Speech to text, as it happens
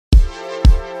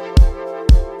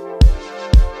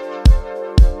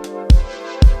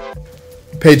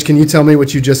Paige, can you tell me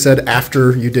what you just said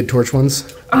after you did torch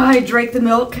ones? I drank the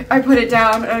milk, I put it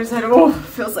down, and I said, oh,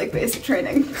 feels like basic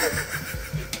training.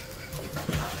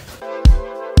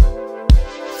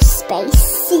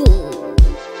 Spicy.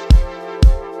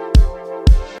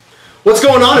 What's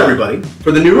going on, everybody?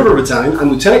 For the New River Battalion,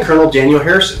 I'm Lieutenant Colonel Daniel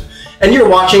Harrison, and you're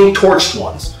watching Torched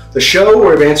Ones, the show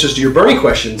where we have answers to your burning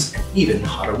questions and even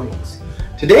hotter wings.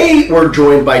 Today, we're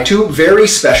joined by two very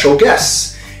special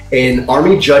guests, an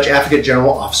Army Judge Advocate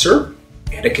General Officer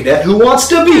and a cadet who wants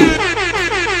to be.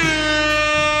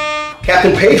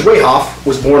 Captain Paige Wahoff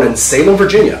was born in Salem,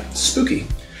 Virginia, spooky,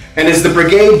 and is the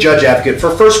Brigade Judge Advocate for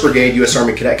 1st Brigade U.S.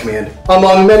 Army Cadet Command,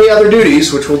 among many other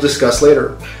duties, which we'll discuss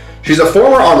later. She's a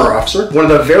former armor officer, one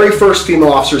of the very first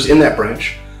female officers in that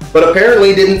branch, but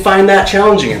apparently didn't find that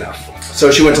challenging enough. So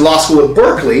she went to law school at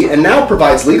Berkeley and now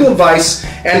provides legal advice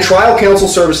and trial counsel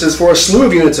services for a slew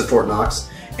of units at Fort Knox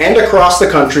and across the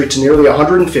country to nearly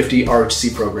 150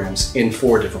 ROTC programs in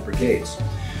 4 different brigades.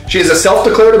 She has a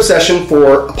self-declared obsession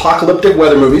for apocalyptic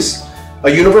weather movies,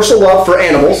 a universal love for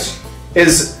animals,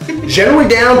 is generally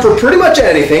down for pretty much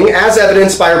anything, as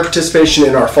evidenced by her participation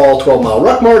in our fall 12-mile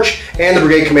ruck march and the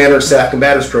Brigade Commander and Staff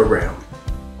Combatives program.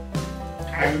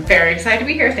 I'm very excited to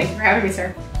be here. Thank you for having me,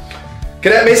 sir.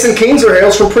 Cadet Mason Kienzler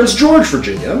hails from Prince George,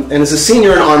 Virginia, and is a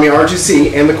senior in Army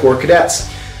ROTC and the Corps Cadets.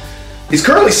 He's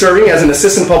currently serving as an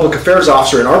Assistant Public Affairs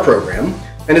Officer in our program,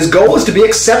 and his goal is to be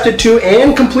accepted to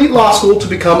and complete law school to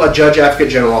become a Judge Advocate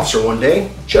General Officer one day,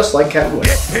 just like Captain Wade.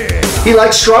 He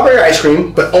likes strawberry ice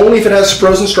cream, but only if it has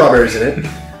frozen strawberries in it.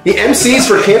 He MCs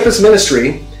for campus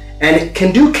ministry, and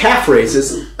can do calf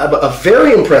raises of a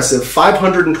very impressive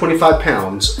 525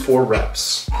 pounds for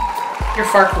reps. You're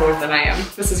far cooler than I am.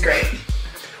 This is great.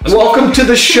 Welcome to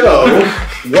the show.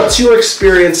 What's your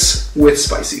experience with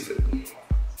spicy food?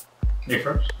 You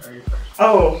first? Or you first?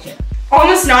 Oh, yeah.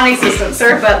 Almost non-existent,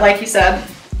 sir, but like you said,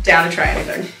 down to try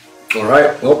anything. All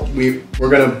right. Well, we're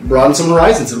going to broaden some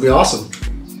horizons. It'll be awesome.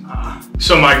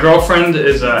 So my girlfriend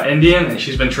is Indian, and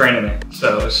she's been training me.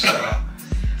 So it's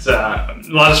a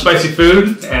lot of spicy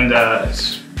food, and I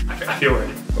feel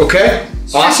ready. Okay.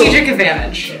 Awesome. Strategic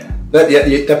advantage. Yeah.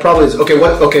 That probably is. Okay.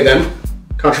 Okay then.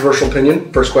 Controversial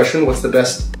opinion. First question: what's the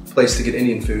best place to get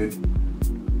Indian food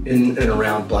in and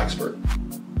around Blacksburg?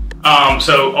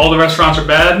 So all the restaurants are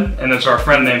bad, and it's our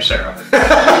friend named Sarah.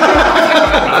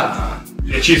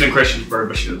 Yeah, she's in Christiansburg,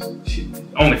 but she's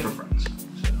only for friends.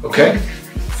 So. Okay,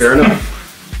 fair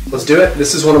enough. Let's do it.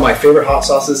 This is one of my favorite hot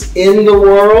sauces in the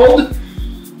world.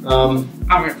 I'm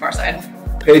on the far side.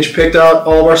 Paige picked out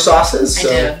all of our sauces, so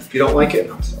did. if you don't like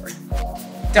it, I'm sorry.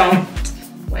 Don't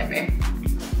blame me.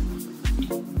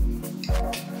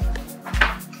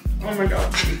 Oh my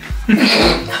god.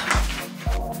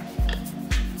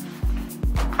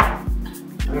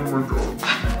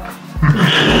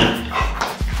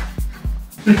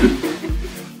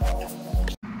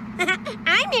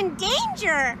 I'm in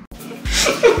danger.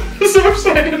 So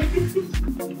excited.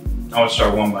 I want to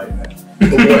start one bite, man. Oh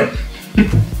boy.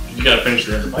 You gotta finish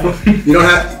the other bite. You don't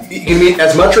have. You can eat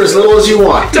as much or as little as you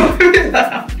want. Don't do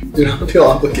that. Do not feel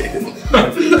obligated.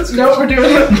 No, we're doing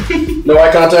it. No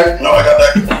eye contact. No eye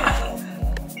contact.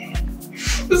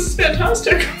 This is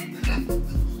fantastic.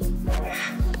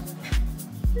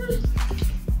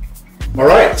 All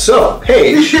right, so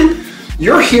Paige,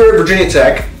 you're here at Virginia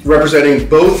Tech representing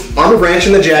both Army Branch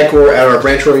and the JAG Corps at our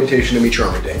branch orientation to meet your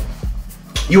Army Day.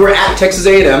 You were at Texas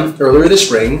A&M earlier this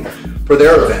spring for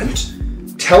their event.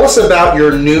 Tell us about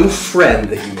your new friend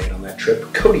that you made on that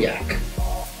trip, Kodiak.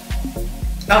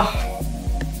 Oh,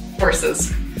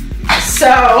 horses. So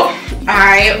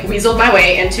I weaseled my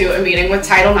way into a meeting with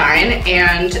Title IX,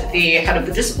 and the head of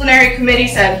the disciplinary committee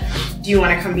said, do you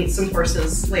want to come meet some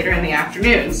horses later in the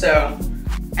afternoon? So,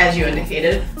 as you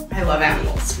indicated, I love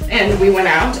animals. And we went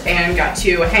out and got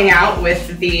to hang out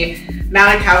with the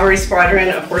Mounted Cavalry Squadron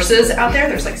of horses out there.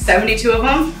 There's like 72 of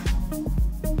them.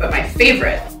 But my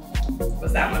favorite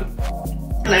was that one.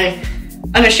 And I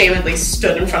unashamedly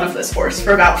stood in front of this horse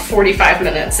for about 45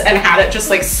 minutes and had it just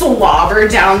like slobber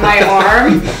down my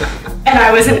arm. And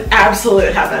I was in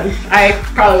absolute heaven. I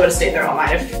probably would have stayed there all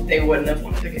night if they wouldn't have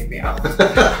wanted to kick me out.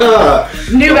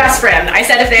 New best friend. I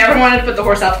said if they ever wanted to put the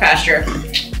horse out to pasture,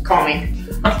 call me.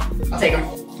 I'll take him.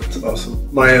 That's awesome.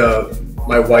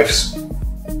 My wife's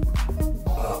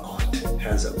aunt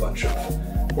has a bunch of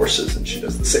horses, and she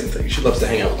does the same thing. She loves to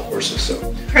hang out with the horses. So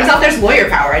turns out there's lawyer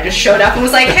power. I just showed up and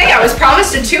was like, hey, I was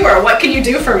promised a tour. What can you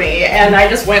do for me? And I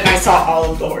just went and I saw all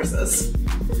of the horses.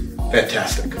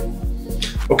 Fantastic.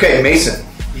 Okay, Mason,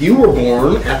 you were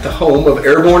born at the home of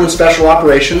Airborne and Special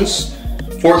Operations,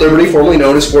 Fort Liberty, formerly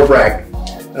known as Fort Bragg.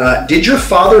 Did your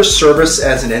father's service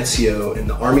as an NCO in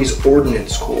the Army's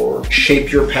Ordnance Corps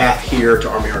shape your path here to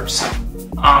Army RFC?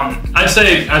 I'd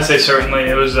say certainly.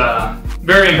 It was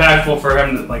very impactful for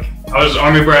him. Like, I was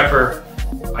Army brat for,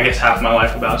 I guess, half my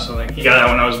life about. So like, he got out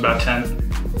when I was about 10,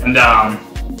 and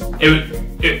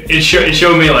it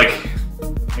showed me like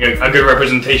a good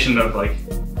representation of like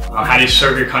how do you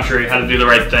serve your country, how to do the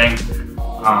right thing,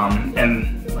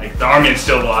 and like the Army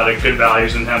instilled a lot of good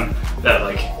values in him that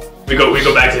like we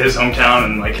go back to his hometown,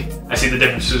 and like I see the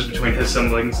differences between his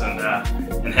siblings and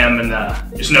him, and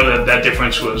just know that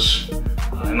difference was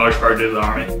in large part due to the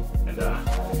Army, and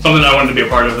something I wanted to be a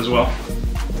part of as well.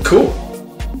 Cool.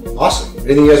 Awesome.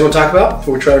 Anything you guys want to talk about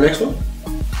before we try our next one?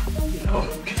 No,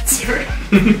 good sir.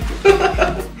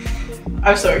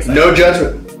 I'm so excited. No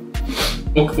judgment.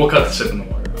 We'll cut the sip in the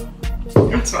water.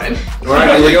 That's fine. All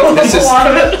right, here you go. A lot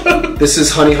of it. This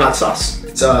is honey hot sauce.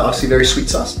 It's obviously very sweet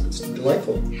sauce. It's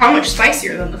delightful. How much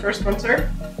spicier than the first one, sir?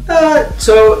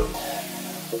 So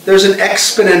there's an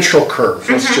exponential curve.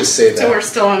 Let's just say that. So we're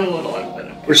still on a little bit.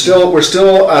 We're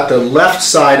still at the left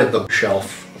side of the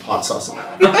shelf of hot sauce.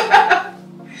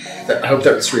 I hope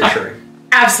that's reassuring.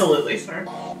 Absolutely, sir.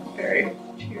 Very.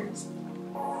 Cheers.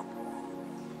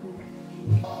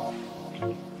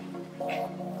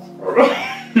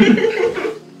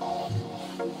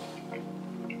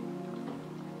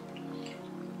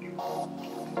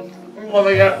 I'm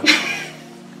loving it.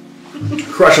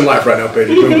 Crushing life right now, Paige.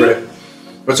 Doing great.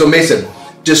 But so Mason,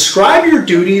 describe your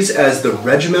duties as the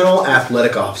regimental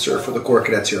athletic officer for the Corps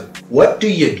Cadets here. What do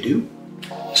you do?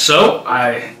 So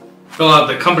I fill out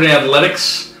the company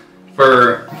athletics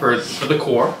for the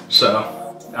Corps.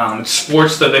 So it's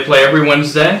sports that they play every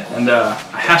Wednesday, and I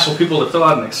hassle people to fill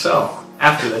out an Excel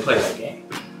after they play that game.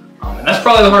 And that's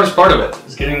probably the hardest part of it,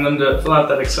 is getting them to fill out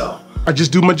that Excel. I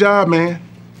just do my job, man.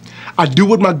 I do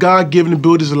what my God-given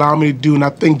abilities allow me to do, and I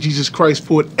thank Jesus Christ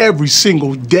for it every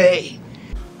single day.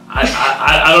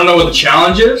 I don't know what the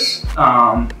challenge is,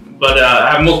 but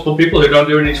I have multiple people who don't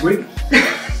do it each week.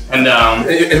 And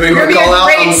You're a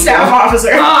great staff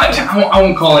officer. I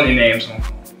won't call any names,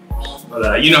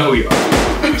 but you know who you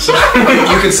are. So.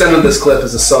 You can send them this clip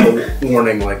as a subtle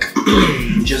warning, like,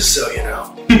 just so you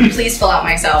know. Please fill out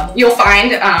my Excel. You'll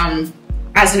find,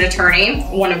 as an attorney,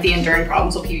 one of the enduring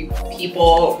problems will be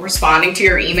people responding to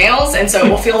your emails, and so it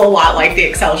will feel a lot like the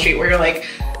Excel sheet where you're like,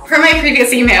 per my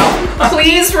previous email,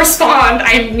 please respond.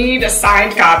 I need a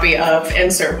signed copy of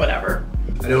insert whatever.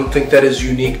 I don't think that is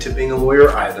unique to being a lawyer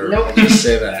either. Nope. I'll just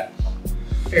say that.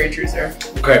 Very true, sir.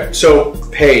 Okay, so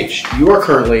Paige, you are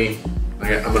currently,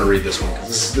 I'm going to read this one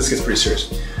because this gets pretty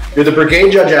serious. You're the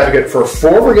brigade judge advocate for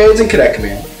 4 brigades in Cadet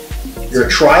Command. You're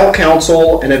trial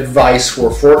counsel and advice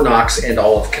for Fort Knox and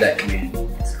all of Cadet Command.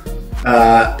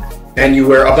 And you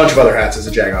wear a bunch of other hats as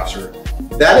a JAG officer.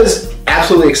 That is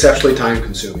absolutely exceptionally time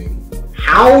consuming.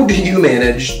 How do you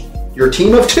manage your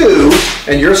team of 2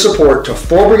 and your support to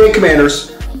 4 brigade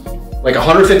commanders, like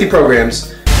 150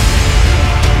 programs?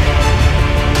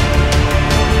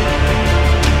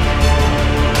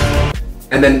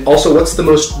 And then also, what's the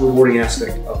most rewarding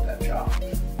aspect of that job?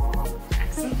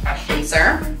 Excellent question,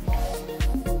 sir.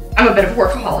 I'm a bit of a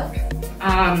workaholic.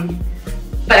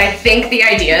 But I think the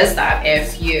idea is that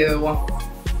if you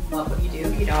love what you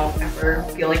do, you don't ever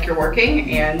feel like you're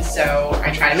working. And so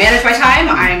I try to manage my time.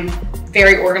 I'm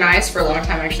very organized. For a long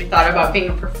time, I actually thought about being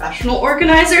a professional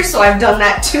organizer. So I've done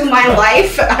that to my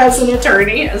life as an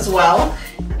attorney as well.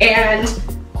 And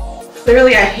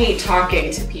clearly I hate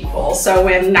talking to people. So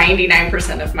when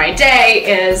 99% of my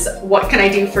day is, what can I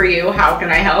do for you? How can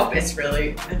I help? It's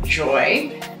really a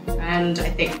joy. And I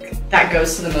think that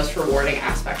goes to the most rewarding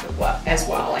aspect of what as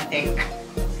well. I think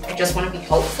I just want to be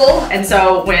helpful. And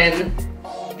so when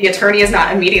the attorney is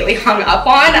not immediately hung up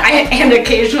on, and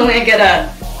occasionally I get a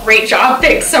great job,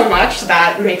 thanks so much,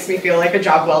 that makes me feel like a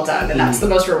job well done. And that's the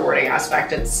most rewarding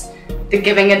aspect. It's the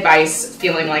giving advice,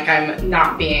 feeling like I'm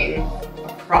not being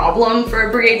a problem for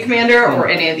a brigade commander or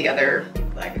any of the other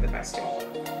people that I give advice to.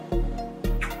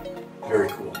 Very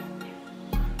cool.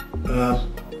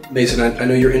 Mason, I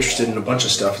know you're interested in a bunch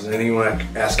of stuff. Is there anything you want to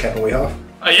ask Captain Wahoff?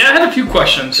 Yeah, I had a few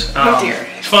questions. Oh dear.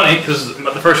 It's funny, because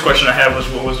the first question I had was,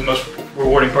 what was the most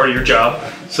rewarding part of your job?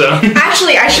 So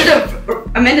Actually, I should have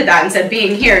amended that and said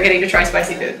being here, getting to try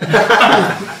spicy food.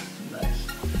 Nice.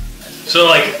 So,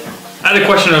 like, I had a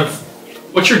question of,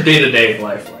 what's your day-to-day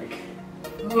life like?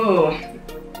 Ooh.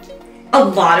 A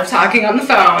lot of talking on the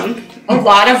phone. A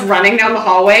lot of running down the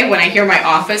hallway when I hear my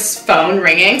office phone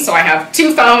ringing. So I have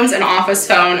 2 phones, an office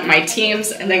phone, my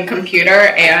Teams, and then computer,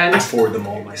 and I forward them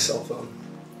all to my cell phone.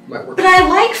 might work. But I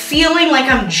like feeling like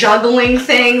I'm juggling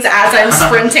things as I'm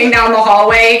sprinting down the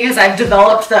hallway because I've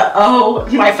developed the, oh,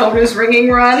 my phone is ringing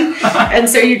run. And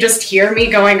so you just hear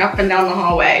me going up and down the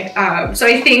hallway. So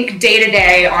I think day to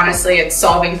day, honestly, it's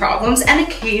solving problems and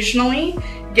occasionally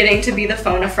getting to be the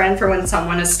phone a friend for when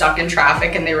someone is stuck in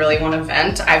traffic and they really want to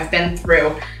vent. I've been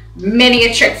through many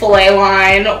a Chick-fil-A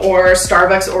line or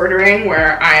Starbucks ordering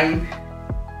where I'm,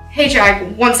 hey Jack,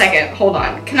 1 second, hold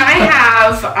on. Can I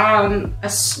have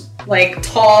like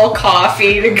tall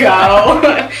coffee to go?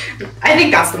 I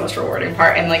think that's the most rewarding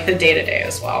part and like the day-to-day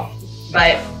as well.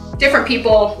 But different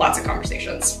people, lots of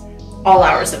conversations. All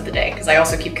hours of the day, because I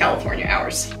also keep California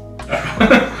hours.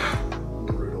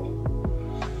 Brutal.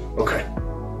 Okay.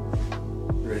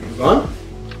 Ready to move on?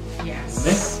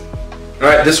 Yes. All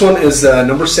right, this one is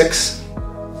number 6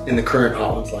 in the current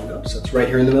Ollins lineup. So it's right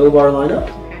here in the middle of our lineup.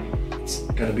 It's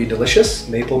gonna be delicious.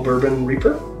 Maple Bourbon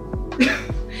Reaper.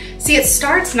 See, it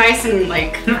starts nice and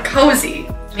like cozy.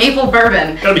 Maple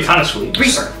bourbon. Gotta be kind of sweet.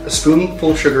 Reaper. A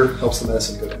spoonful of sugar helps the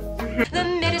medicine go down. The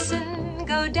medicine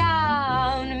go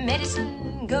down,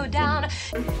 medicine go down.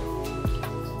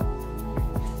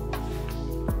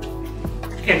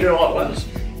 Can't do it all at once.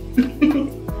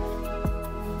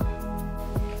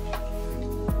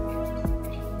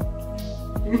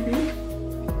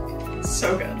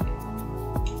 So good.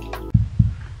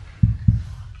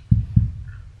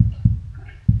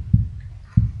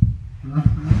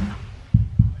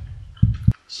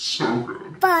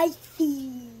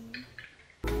 Spicy.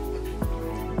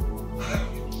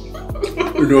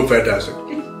 You're doing fantastic.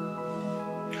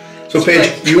 So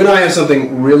Paige, you and I have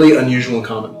something really unusual in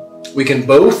common. We can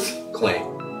both claim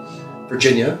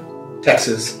Virginia,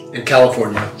 Texas, and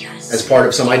California as part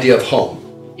of some idea of home.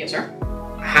 Yes, sir.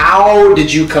 How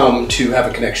did you come to have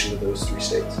a connection to those 3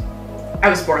 states? I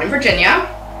was born in Virginia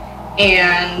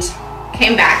and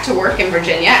came back to work in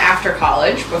Virginia after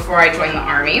college before I joined the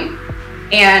Army.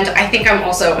 And I think I'm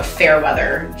also a fair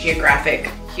weather geographic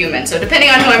human. So depending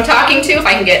on who I'm talking to, if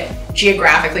I can get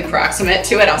geographically proximate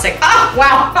to it, I'll say, oh,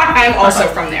 wow, I'm also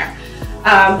from there.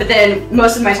 But then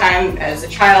most of my time as a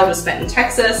child was spent in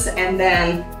Texas, and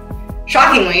then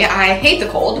shockingly, I hate the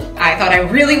cold. I thought I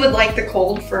really would like the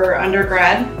cold for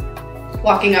undergrad.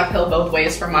 Walking uphill both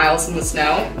ways for miles in the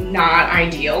snow, not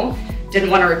ideal. Didn't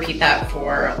want to repeat that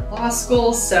for law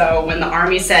school, so when the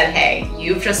Army said, hey,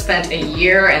 you've just spent a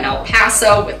year in El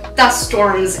Paso with dust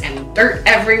storms and dirt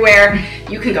everywhere,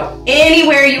 you can go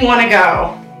anywhere you want to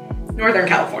go. Northern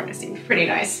California seemed pretty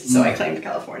nice, so I claimed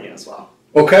California as well.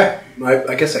 Okay,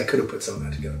 I guess I could have put some of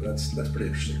that together. That's pretty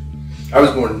interesting. I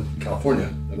was born in California.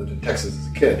 I lived in Texas as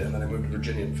a kid, and then I moved to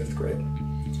Virginia in 5th grade.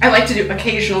 I like to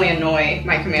occasionally annoy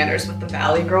my commanders with the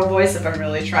Valley Girl voice if I'm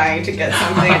really trying to get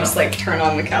something. I just like turn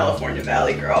on the California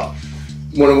Valley Girl.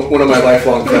 One of my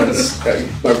lifelong friends,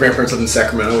 my grandparents lived in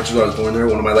Sacramento, which is where I was born there.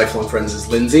 One of my lifelong friends is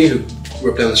Lindsay, who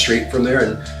grew up down the street from there,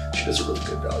 and she does a really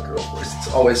good Valley Girl voice. It's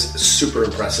always super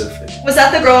impressive. Was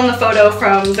that the girl in the photo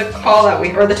from the call that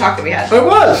or the talk that we had? It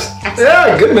was. Excellent.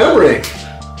 Yeah, good memory.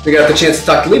 We got the chance to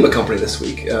talk to Lima Company this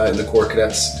week in the Corps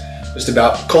Cadets, just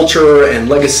about culture and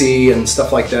legacy and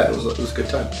stuff like that. It was a good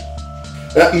time.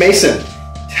 Mason,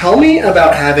 tell me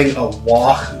about having a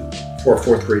Wahoo for a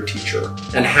 4th grade teacher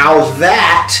and how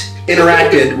that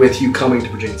interacted with you coming to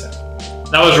Virginia Tech.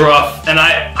 That was rough, and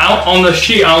I on the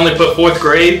sheet I only put 4th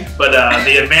grade, but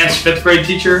the advanced 5th grade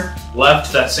teacher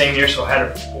left that same year, so I had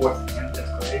her 4th and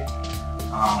 5th grade.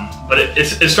 But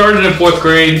it started in 4th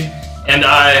grade, and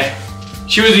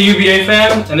she was a UVA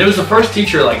fan, and it was the first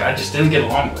teacher like I just didn't get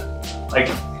along with. Like,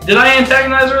 did I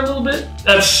antagonize her a little bit?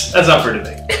 That's up for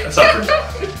debate. That's up for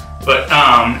debate. But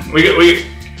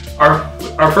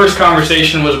our first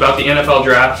conversation was about the NFL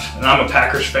draft, and I'm a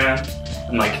Packers fan.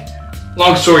 And like,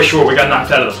 long story short, we got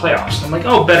knocked out of the playoffs. And I'm like,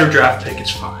 oh, better draft pick,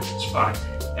 it's fine, it's fine.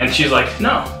 And she's like,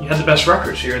 no, you had the best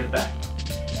record, so you're at the back.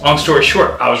 Long story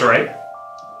short, I was right.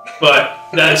 But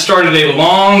that started a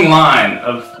long line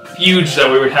of feuds that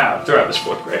we would have throughout this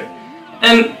 4th grade.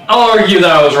 And I'll argue that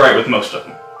I was right with most of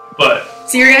them. But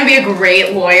so you're going to be a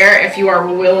great lawyer if you are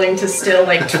willing to still,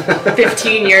 like,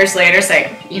 15 years later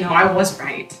say, you know, I was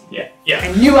right. Yeah.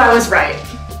 I knew I was right.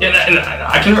 And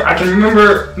I can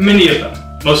remember many of them,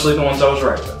 mostly the ones I was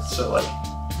right with. So, like,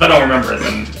 if I don't remember it,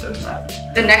 then it doesn't matter.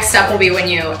 The next step will be when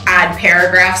you add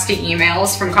paragraphs to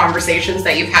emails from conversations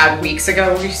that you've had weeks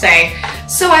ago where you say,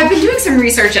 so I've been doing some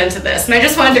research into this, and I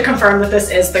just wanted to confirm that this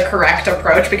is the correct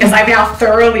approach because I've now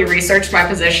thoroughly researched my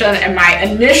position and my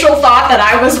initial thought that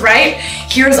I was right,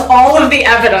 here's all of the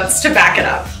evidence to back it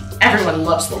up. Everyone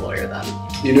loves the lawyer then.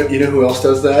 You know who else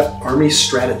does that? Army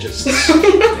strategists.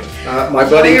 My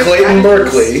buddy Clayton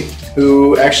Berkeley,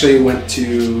 who actually went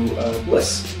to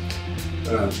Bliss.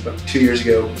 about 2 years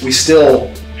ago. We still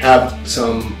have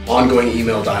some ongoing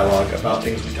email dialogue about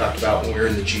things we talked about when we were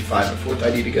in the G5 at 4th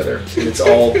ID together, and it's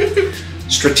all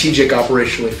strategic,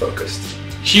 operationally focused.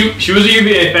 She was a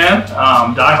UVA fan,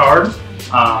 die hard.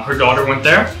 Her daughter went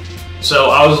there, so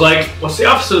I was like, "What's the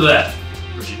opposite of that?"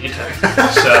 Virginia Tech.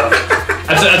 So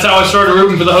that's how I started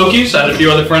rooting for the Hokies. I had a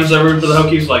few other friends that rooted for the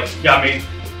Hokies, like got me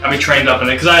trained up in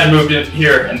it because I had moved in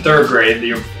here in 3rd grade the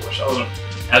year before, so I wasn't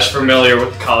as familiar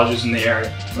with the colleges in the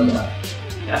area. But,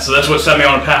 yeah, so that's what set me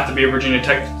on a path to be a Virginia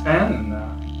Tech fan, and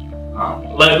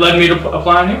led me to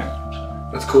applying here. So.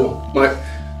 That's cool.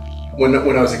 When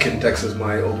I was a kid in Texas,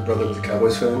 my older brother was a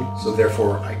Cowboys fan, so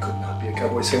therefore I could not be a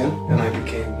Cowboys fan, and I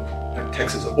became a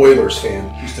Texas Oilers fan,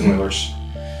 Houston Oilers.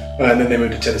 And then they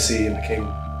moved to Tennessee and became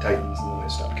Titans, and then I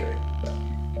stopped caring.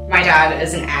 My dad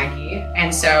is an Aggie,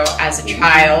 and so as a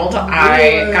child,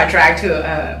 I got dragged to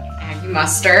a Aggie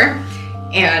muster.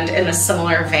 And in a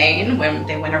similar vein, when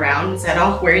they went around and said,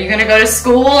 "Oh, where are you going to go to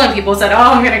school?" and people said, "Oh,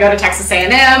 I'm going to go to Texas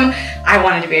A&M," I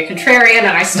wanted to be a contrarian,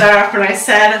 and I stood up and I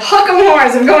said, "Hook 'em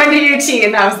horns, I'm going to UT,"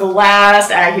 and that was the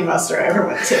last Aggie muster I ever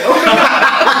went to.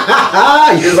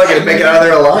 You're just lucky to make it out of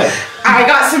there alive. I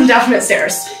got some definite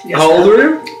stares. Yes, How old were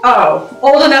you? Oh,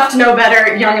 old enough to know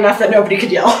better, young enough that nobody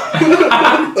could yell.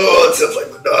 Oh, it sounds like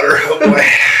my daughter. Oh boy.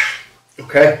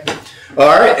 Okay.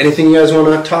 All right. Anything you guys want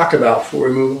to talk about before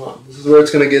we move on? This is where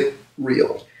it's going to get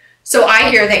real. So I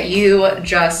hear that you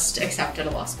just accepted a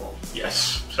law school.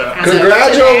 Yes. So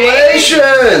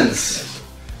Congratulations!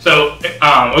 So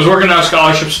I was working on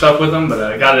scholarship stuff with them, but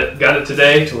I got it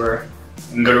today to where I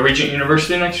can go to Regent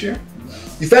University next year.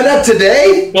 You found out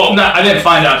today? Well, no, I didn't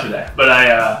find out today, but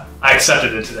I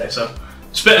accepted it today. So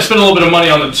spent a little bit of money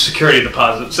on the security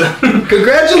deposits.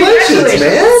 Congratulations,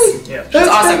 man! Yeah, That's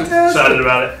awesome. Fantastic. Excited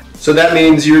about it. So that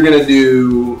means you're going to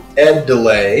do ed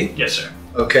delay. Yes, sir.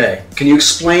 Okay. Can you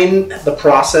explain the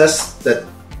process that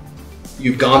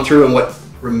you've gone through and what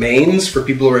remains for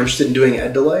people who are interested in doing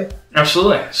ed delay?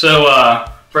 Absolutely. So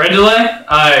for ed delay,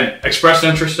 I expressed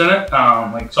interest in it,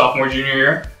 like sophomore, junior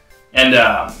year, and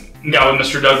got with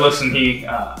Mr. Douglas, and he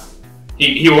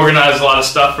organized a lot of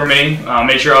stuff for me,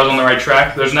 made sure I was on the right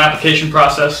track. There's an application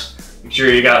process. Make sure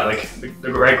you got like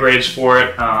the right grades for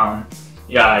it.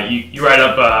 Yeah, you write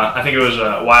up, I think it was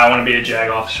why I want to be a JAG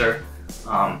officer.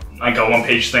 Like a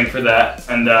one-page thing for that,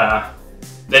 and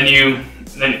then you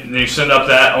send up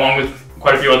that along with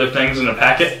quite a few other things in a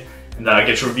packet, and it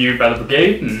gets reviewed by the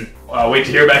brigade, and wait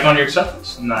to hear back on your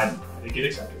acceptance, and I did get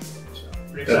accepted. So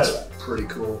pretty excited. That's pretty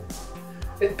cool.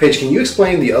 Paige, can you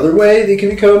explain the other way that you can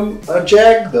become a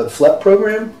JAG, the FLEP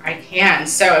program? I can.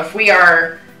 So if we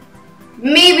are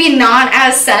maybe not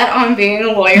as set on being a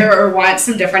lawyer or want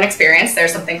some different experience,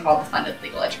 there's something called the Funded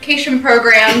Legal Education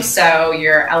Program. So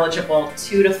you're eligible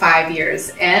 2 to 5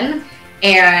 years in.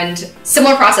 And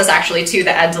similar process actually to the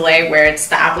ed delay, where it's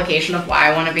the application of why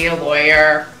I want to be a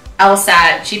lawyer,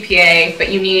 LSAT, GPA,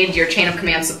 but you need your chain of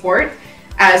command support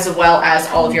as well as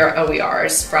all of your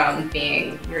OERs from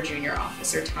being your junior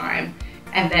officer time.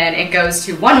 And then it goes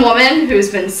to one woman who's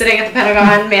been sitting at the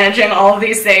Pentagon managing all of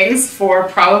these things for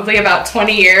probably about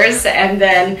 20 years, and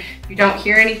then you don't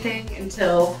hear anything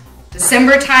until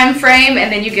December time frame,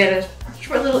 and then you get a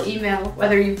short little email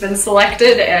whether you've been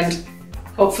selected, and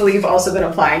hopefully you've also been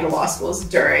applying to law schools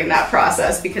during that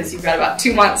process, because you've got about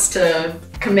 2 months to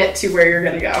commit to where you're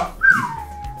going to go.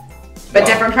 But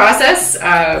different process.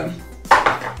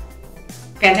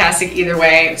 Fantastic either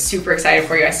way. Super excited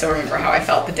for you. I still remember how I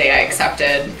felt the day I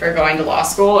accepted for going to law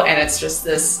school, and it's just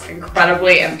this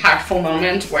incredibly impactful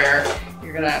moment where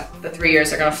the 3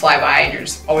 years are gonna fly by, and you're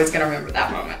just always gonna remember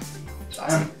that moment. It's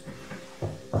awesome.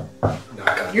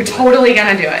 You're totally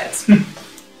gonna do it.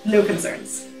 No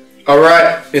concerns. All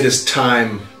right, it is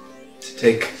time to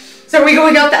take. So are we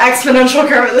going up the exponential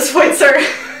curve at this point, sir?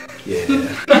 Yeah.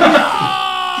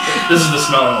 This is the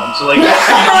smelling one. So like,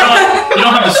 you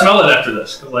don't have to smell it after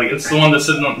this. 'Cause, like, it's the one that's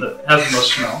sitting on that has the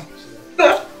most smell.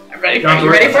 I'm ready. Are you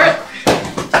ready for it?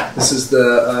 This is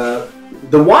the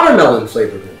watermelon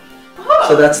flavored one. Oh,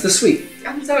 So that's the sweet.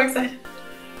 I'm so excited.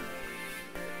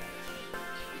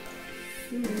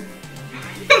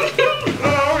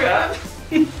 Oh god.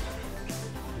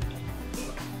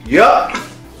 Yup.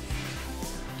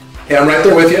 Yeah, I'm right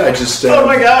there with you. I just. Oh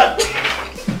my god.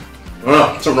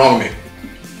 Oh, something wrong with me.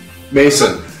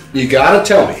 Mason, you gotta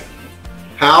tell me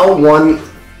how one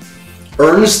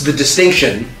earns the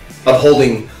distinction of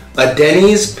holding a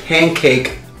Denny's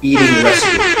pancake eating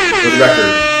recipe. For the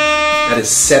record, that is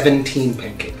 17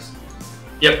 pancakes.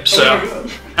 Yep. So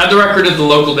had the record at the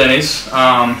local Denny's.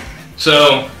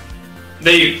 So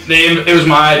it was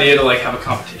my idea to like have a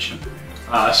competition.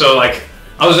 So like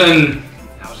I was in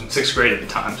 6th grade at the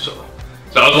time, so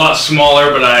I was a lot smaller,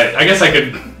 but I guess I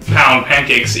could pound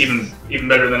pancakes even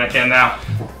better than I can now.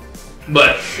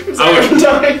 But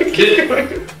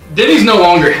Denny's no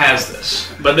longer has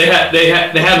this, but they had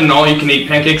an all-you-can-eat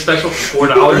pancake special for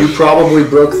 $4. You probably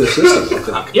broke the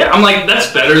system. Yeah, I'm like,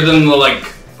 that's better than the like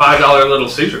 $5 Little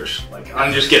Caesars. Like, I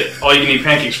can just get all-you-can-eat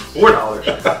pancakes for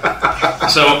 $4.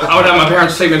 So I would have my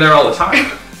parents take me there all the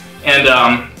time. And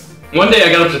one day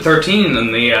I got up to 13,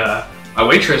 and my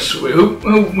waitress, who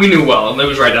we knew well, it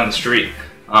was right down the street.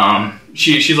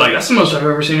 She's like, that's the most I've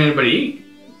ever seen anybody eat.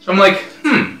 So I'm like,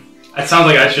 that sounds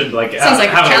like I should like have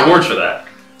an award for that.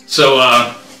 So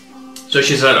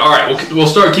she said, all right, we'll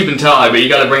start keeping tally, but you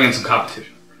got to bring in some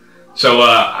competition. So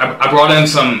I brought in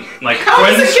some like How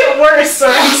friends. does it get worse, sir?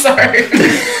 I'm sorry.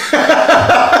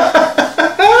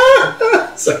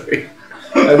 Sorry,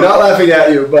 I'm not laughing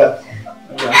at you, but.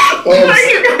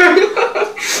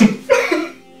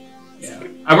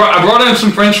 I brought in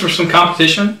some friends for some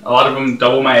competition. A lot of them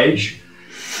double my age,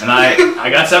 and I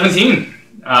got 17,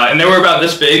 and they were about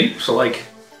this big, so like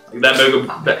that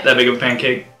big of a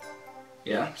pancake.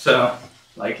 Yeah. So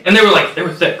like, and they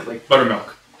were thick like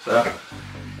buttermilk. So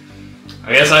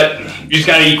I guess you just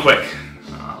gotta eat quick.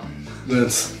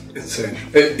 That's insane.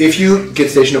 If you get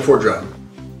stationed at Fort Drum,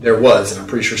 there was, and I'm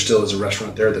pretty sure still is, a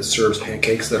restaurant there that serves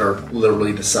pancakes that are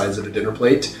literally the size of a dinner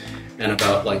plate and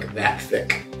about like that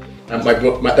thick. That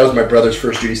was my brother's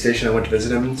first duty station. I went to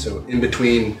visit him. So in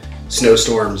between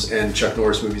snowstorms and Chuck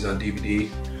Norris movies on DVD,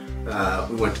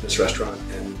 we went to this restaurant,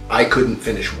 and I couldn't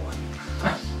finish one.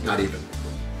 Not even.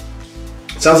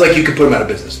 Sounds like you could put him out of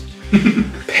business.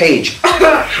 Paige,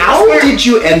 how did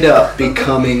you end up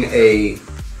becoming a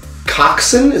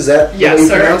coxswain? Is that the way you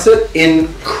pronounce it? In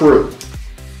crew,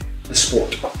 the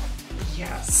sport.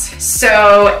 Yes.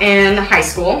 So in high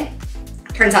school,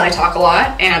 turns out I talk a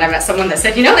lot, and I met someone that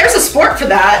said, there's a sport for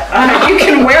that. You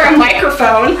can wear a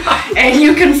microphone, and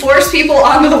you can force people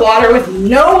onto the water with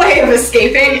no way of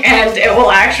escaping, and it will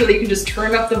actually, you can just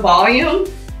turn up the volume,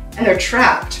 and they're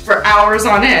trapped for hours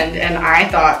on end. And I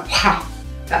thought, wow,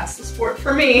 that's the sport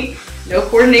for me. No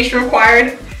coordination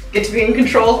required, get to be in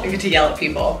control, and get to yell at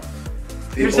people.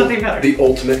 There's nothing better. The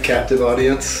ultimate captive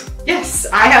audience. Yes,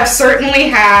 I have certainly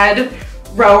had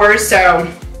rowers, so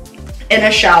in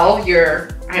a shell,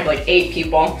 I have like 8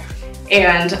 people,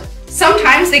 and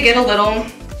sometimes they get a little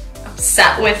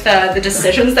upset with the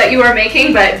decisions that you are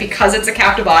making, but because it's a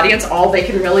captive audience, all they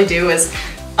can really do is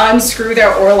unscrew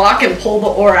their oar lock and pull the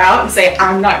oar out and say,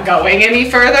 I'm not going any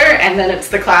further, and then it's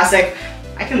the classic,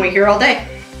 I can wait here all day.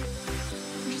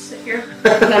 Just sit here.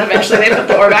 And then eventually they put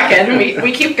the oar back in, and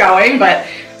we keep going, but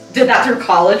did that through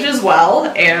college as well,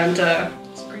 and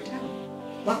it's a great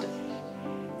time. Loved it.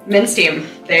 Men's team,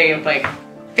 they like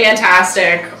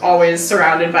fantastic, always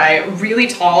surrounded by really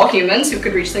tall humans who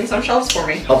could reach things on shelves for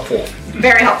me. Helpful.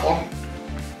 Very helpful.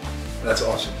 That's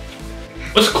awesome.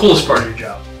 What's the coolest part of your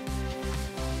job?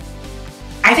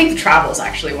 I think the travel is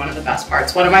actually one of the best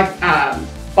parts. One of my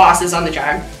bosses on the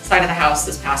job side of the house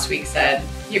this past week said,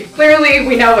 clearly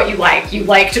we know what you like. You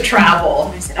like to travel.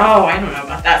 And I said, oh, I don't know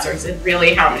about that. So he said,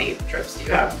 really, how many trips do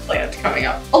you have planned coming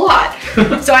up? A lot.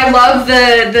 So I love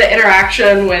the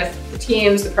interaction with the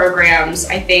teams, the programs.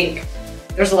 I think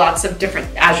there's lots of different,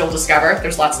 as you'll discover,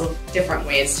 there's lots of different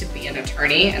ways to be an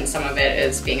attorney, and some of it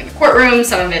is being in the courtroom,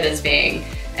 some of it is being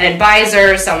an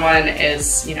advisor, someone is,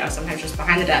 sometimes just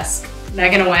behind the desk,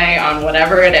 negging away on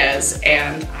whatever it is,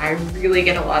 and I really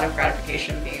get a lot of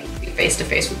gratification being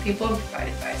face-to-face with people and provide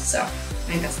advice, so I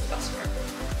think that's the best part.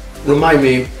 Remind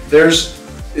me, there's,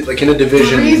 like in a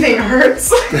division... Breathing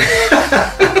hurts.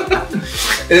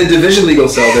 In a division legal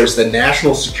cell, there's the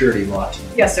National Security Law team.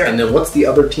 Yes, sir. And then what's the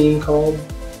other team called?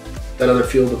 That other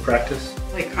field of practice?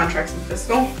 Like contracts and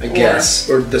fiscal? I guess.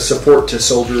 Or the support to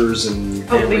soldiers and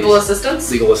families. Legal assistance?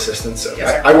 Legal assistance. So Yes,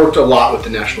 sir. I worked a lot with the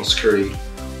National Security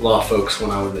Law folks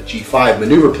when I was a G5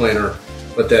 maneuver planner,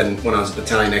 but then when I was a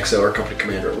battalion XO or company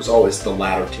commander, it was always the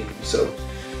latter team. So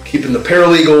keeping the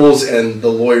paralegals and the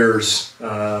lawyers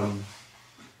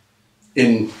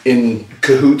in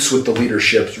cahoots with the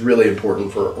leadership is really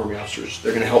important for Army officers.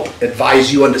 They're going to help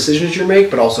advise you on decisions you make,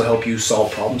 but also help you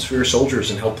solve problems for your soldiers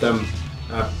and help them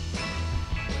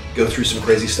go through some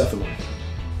crazy stuff in life.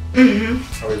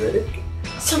 Mm-hmm. Are we ready?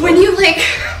 So when you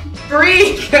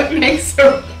breathe, it makes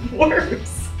it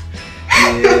worse.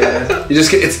 Yeah. You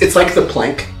just get, it's like the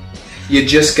plank. You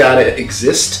just gotta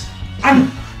exist.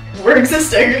 We're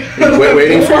existing.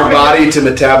 Waiting for your body to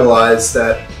metabolize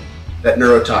that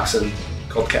neurotoxin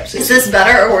called capsaicin. Is this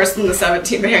better or worse than the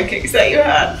 17 pancakes that you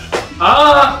had?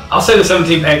 I'll say the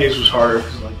 17 pancakes was harder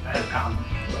because I had to pound them.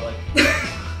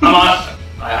 But,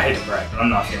 I hate to brag, but I'm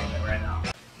not feeling it right now.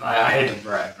 I I hate to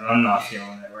brag, but I'm not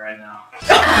feeling it right now.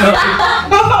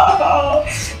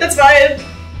 That's fine.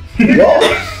 Well,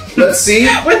 let's see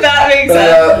With that being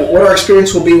said, what our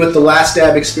experience will be with the last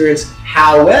dab experience.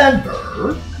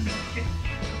 However,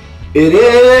 it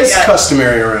is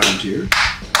customary around here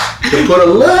to put a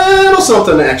little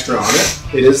something extra on it.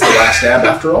 It is the last dab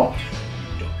after all.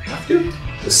 You don't have to.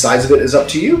 The size of it is up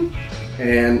to you,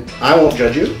 and I won't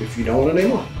judge you if you don't want it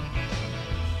anymore.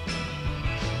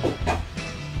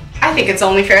 I think it's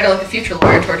only fair to let the future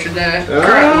lawyer torture the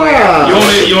current lawyer.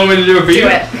 You want me to do it for you? Do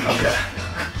it. Okay.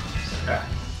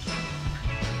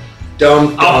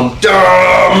 Dumb. I'll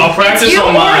practice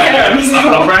on mine.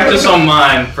 I'll practice on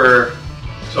mine for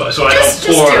so I Just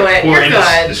don't pour. do it. Pour You're in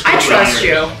good. this I trust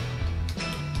you.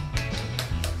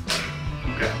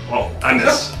 Okay. Well, I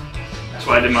missed. That's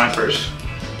why I did mine first.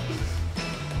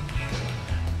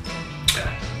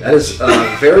 That is a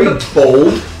very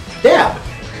bold dab.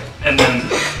 And then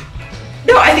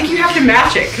No, I think you have to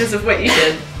match it because of what you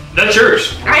did. that's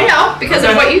yours. I know, because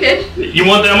of what you did. You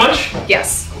want that much?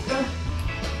 Yes.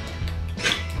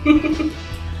 Okay,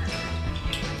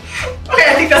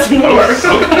 I think that's more.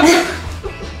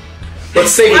 Let's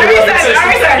say I'm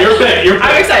excited. Your pick.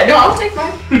 I'm excited. No, I'll take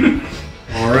mine.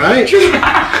 All right.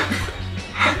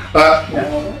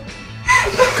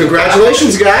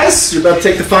 Congratulations, guys. You're about to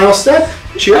take the final step.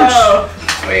 Cheers. Oh,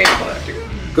 wait.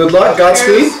 Good luck.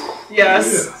 Godspeed.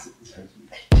 Yes.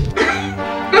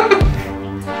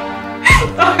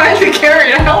 I'd be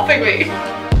carrying and helping me.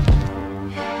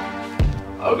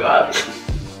 Oh god.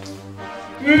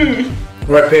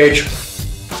 All right, Paige.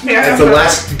 As the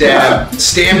last dab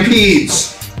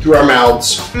stampedes through our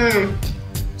mouths.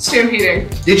 Stampeding.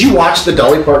 Did you watch the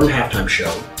Dolly Parton halftime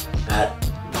show at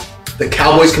the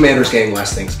Cowboys Commanders game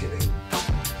last Thanksgiving?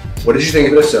 What did you think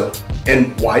of it if so?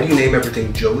 And why do you name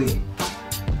everything Jolene?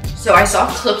 So I saw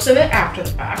clips of it after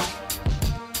the fact.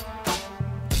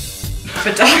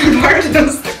 But Dolly Parton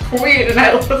is the queen and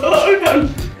I love her.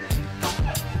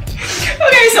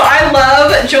 Okay, so I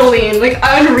love Jolene, like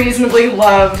unreasonably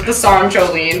love the song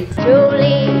Jolene.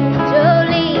 Jolene,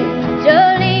 Jolene,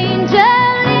 Jolene,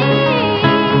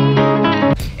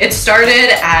 Jolene. It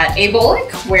started at a bowling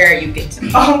where you get to,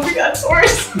 oh my god,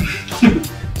 source.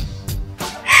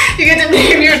 You get to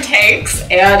name your tanks,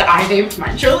 and I named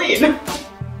mine Jolene.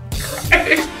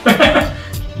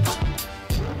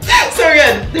 So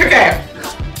good. Okay.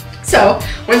 So,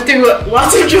 went through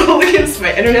lots of Jolene's.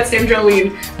 My internet's named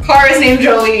Jolene. Car is named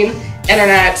Jolene.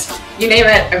 Internet, you name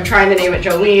it. I'm trying to name it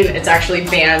Jolene. It's actually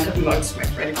banned amongst my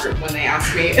friend group when they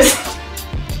ask me. It's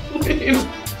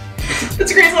a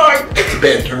great song. It's a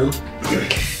bad term.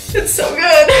 It's so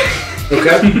good.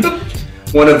 Okay.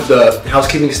 One of the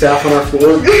housekeeping staff on our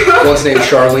floor, one's named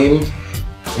Charlene,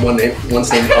 and one's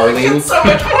named Arlene. It's so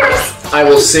much worse. I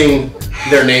will sing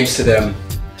their names to them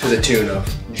to the tune of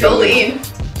Jolene.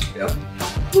 Yep.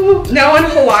 No, in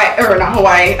Hawaii, or not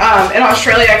Hawaii, in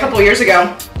Australia a couple years ago,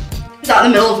 I was out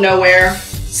in the middle of nowhere,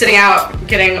 sitting out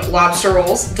getting lobster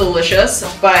rolls, delicious,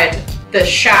 but the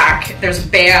shack, there's a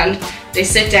band, they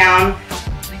sit down,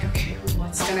 like, okay,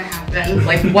 what's gonna happen?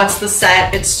 Like, what's the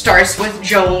set? It starts with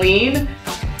Jolene,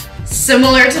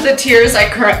 similar to the tears I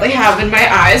currently have in my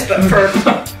eyes, but for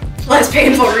less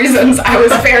painful reasons. I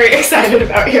was very excited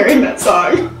about hearing that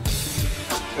song.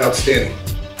 Outstanding.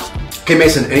 Okay,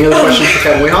 Mason, any other questions for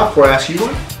Captain Wahoff before I ask you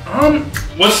one?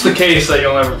 What's the case that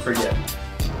you'll never forget?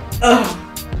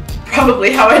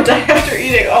 Probably how I die after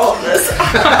eating all of this.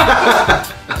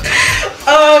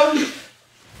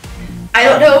 I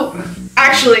don't know.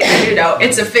 Actually, I do know.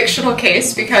 It's a fictional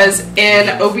case because in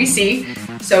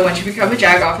OVC, so once you become a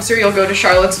JAG officer, you'll go to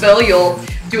Charlottesville, you'll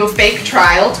do a fake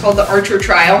trial. It's called the Archer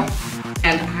trial.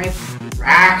 And I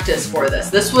practiced for this.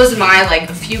 This was my, like,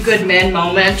 a few good men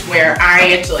moment where I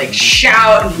had to, like,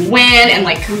 shout and win and,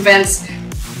 like, convince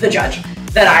the judge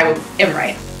that I am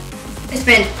right. I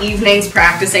spent evenings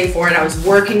practicing for it. I was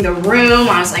working the room.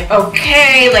 I was like,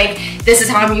 okay, like, this is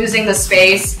how I'm using the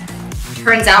space.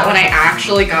 Turns out when I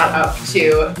actually got up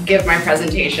to give my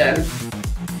presentation,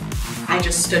 I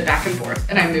just stood back and forth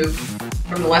and I moved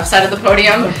from the left side of the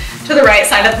podium to the right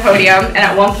side of the podium. And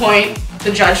at one point,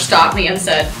 the judge stopped me and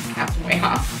said, Captain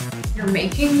Wahoff, you're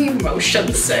making me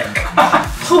motion sick.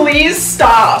 Please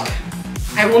stop.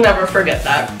 I will never forget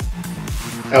that.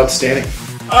 Outstanding.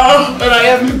 Oh, but I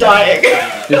am dying.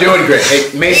 You're doing great.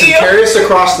 Hey, Mason, carry us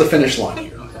across the finish line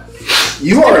here.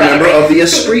 You are a member of the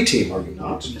Esprit team, are you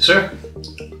not? Yes, sir.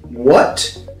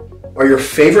 What are your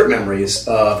favorite memories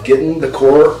of getting the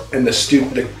Corps and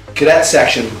the cadet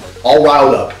section all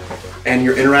riled up and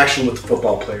your interaction with the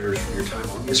football players from your time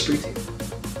on the Esprit team?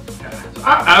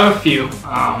 I have a few.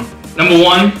 Number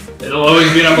one, It'll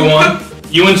always be number one.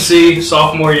 UNC,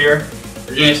 sophomore year,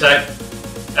 Virginia Tech.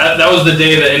 That was the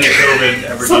day that ended COVID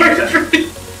at Virginia Tech.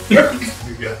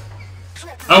 You're good.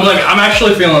 I was like, I'm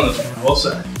actually feeling this one, I will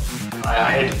say.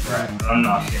 I hate to brag, but I'm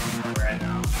not feeling it right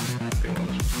now.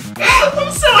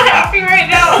 I'm so happy right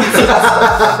now.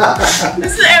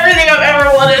 This is everything I've ever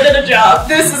wanted in a job.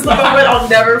 This is the moment I'll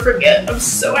never forget. I'm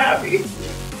so happy.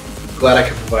 Glad I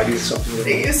could provide you with something.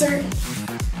 Thank you, sir.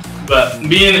 But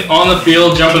being on the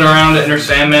field, jumping around at Enter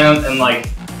Sandman, and like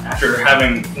after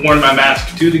having worn my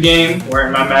mask to the game,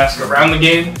 wearing my mask around the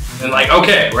game, and like,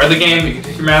 okay, we're at the game, you can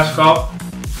take your mask off,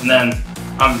 and then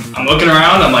I'm looking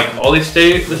around, I'm like, all these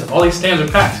stands are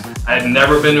packed. I had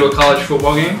never been to a college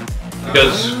football game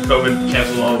because COVID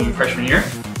canceled all of them freshman year,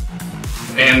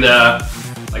 and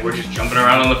like we're just jumping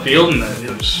around on the field, and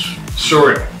it was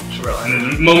surreal,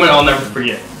 and a moment I'll never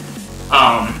forget.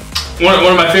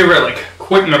 One of my favorite like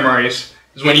quick memories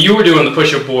is when you were doing the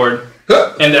push-up board,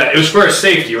 and it was for a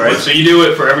safety, right? So you do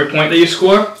it for every point that you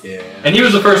score. Yeah. And he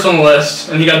was the first on the list,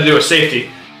 and he got to do a safety.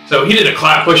 So he did a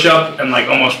clap push-up and like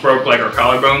almost broke like our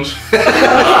collarbones.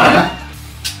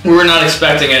 We were not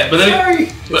expecting it, but then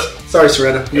sorry,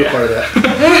 Serena, you're part of that.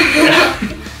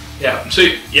 Yeah. So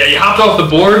yeah, you hopped off the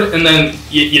board, and then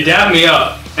you dabbed me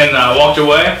up and walked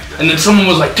away, and then someone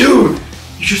was like, "Dude,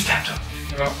 you just tapped up,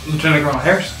 Lieutenant Colonel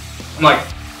Harrison." I'm like,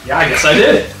 "Yeah, I guess I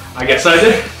did.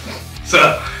 So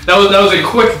that was a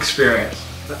quick experience.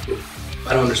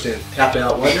 I don't understand. Tapped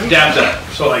out what now? Dabbed up.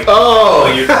 So like,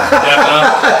 oh, you dabbed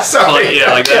up. Sorry. So like,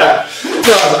 yeah, like that. No,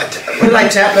 I was like, what did I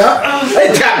tap out? I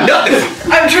didn't tap nothing.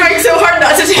 I'm trying so hard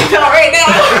not to tap out right now.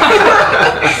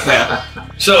 Yeah.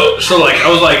 So like, I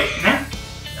was like, man,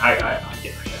 I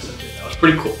guess I did. That was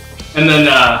pretty cool. And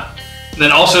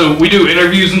then also we do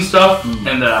interviews and stuff,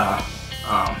 and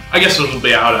I guess those will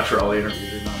be out after all the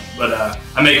interviews are done. But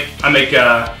I make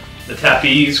the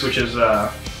tappies, which is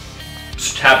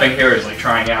tapping here is like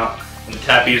trying out, and the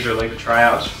tappies are like the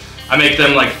tryouts. I make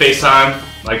them like FaceTime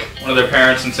like one of their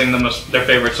parents and sing them their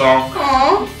favorite song.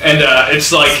 Aww. And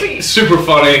it's like super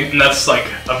funny, and that's like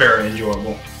a very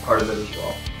enjoyable part of it as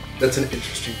well. That's an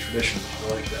interesting tradition.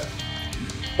 I like that.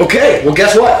 Okay, well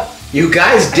guess what? You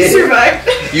guys did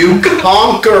it. You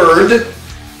conquered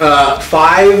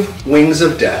 5 wings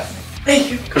of death. Thank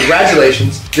you.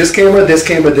 Congratulations. This camera, this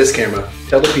camera, this camera.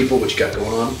 Tell the people what you got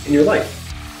going on in your life.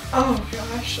 Oh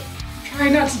gosh,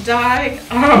 trying not to die.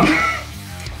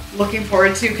 Looking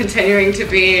forward to continuing to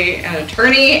be an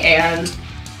attorney and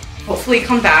hopefully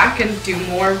come back and do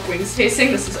more wings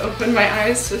tasting. This has opened my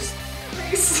eyes to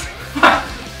space.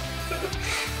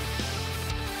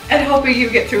 And helping you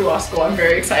get through law school. I'm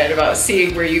very excited about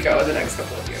seeing where you go in the next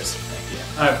couple of years. Thank you.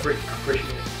 I appreciate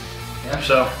it. Yeah,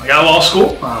 so I got law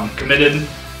school. Committed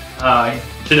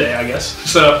today, I guess.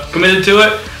 So committed to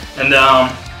it, and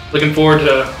looking forward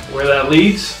to where that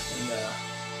leads.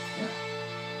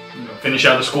 And finish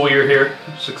out the school year here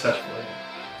successfully.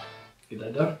 Get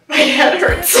that done. My head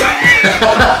hurts.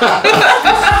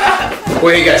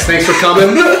 Well, hey guys, thanks for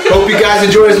coming. Hope you guys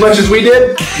enjoy as much as we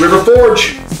did. River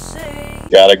Forge.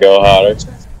 Gotta go harder.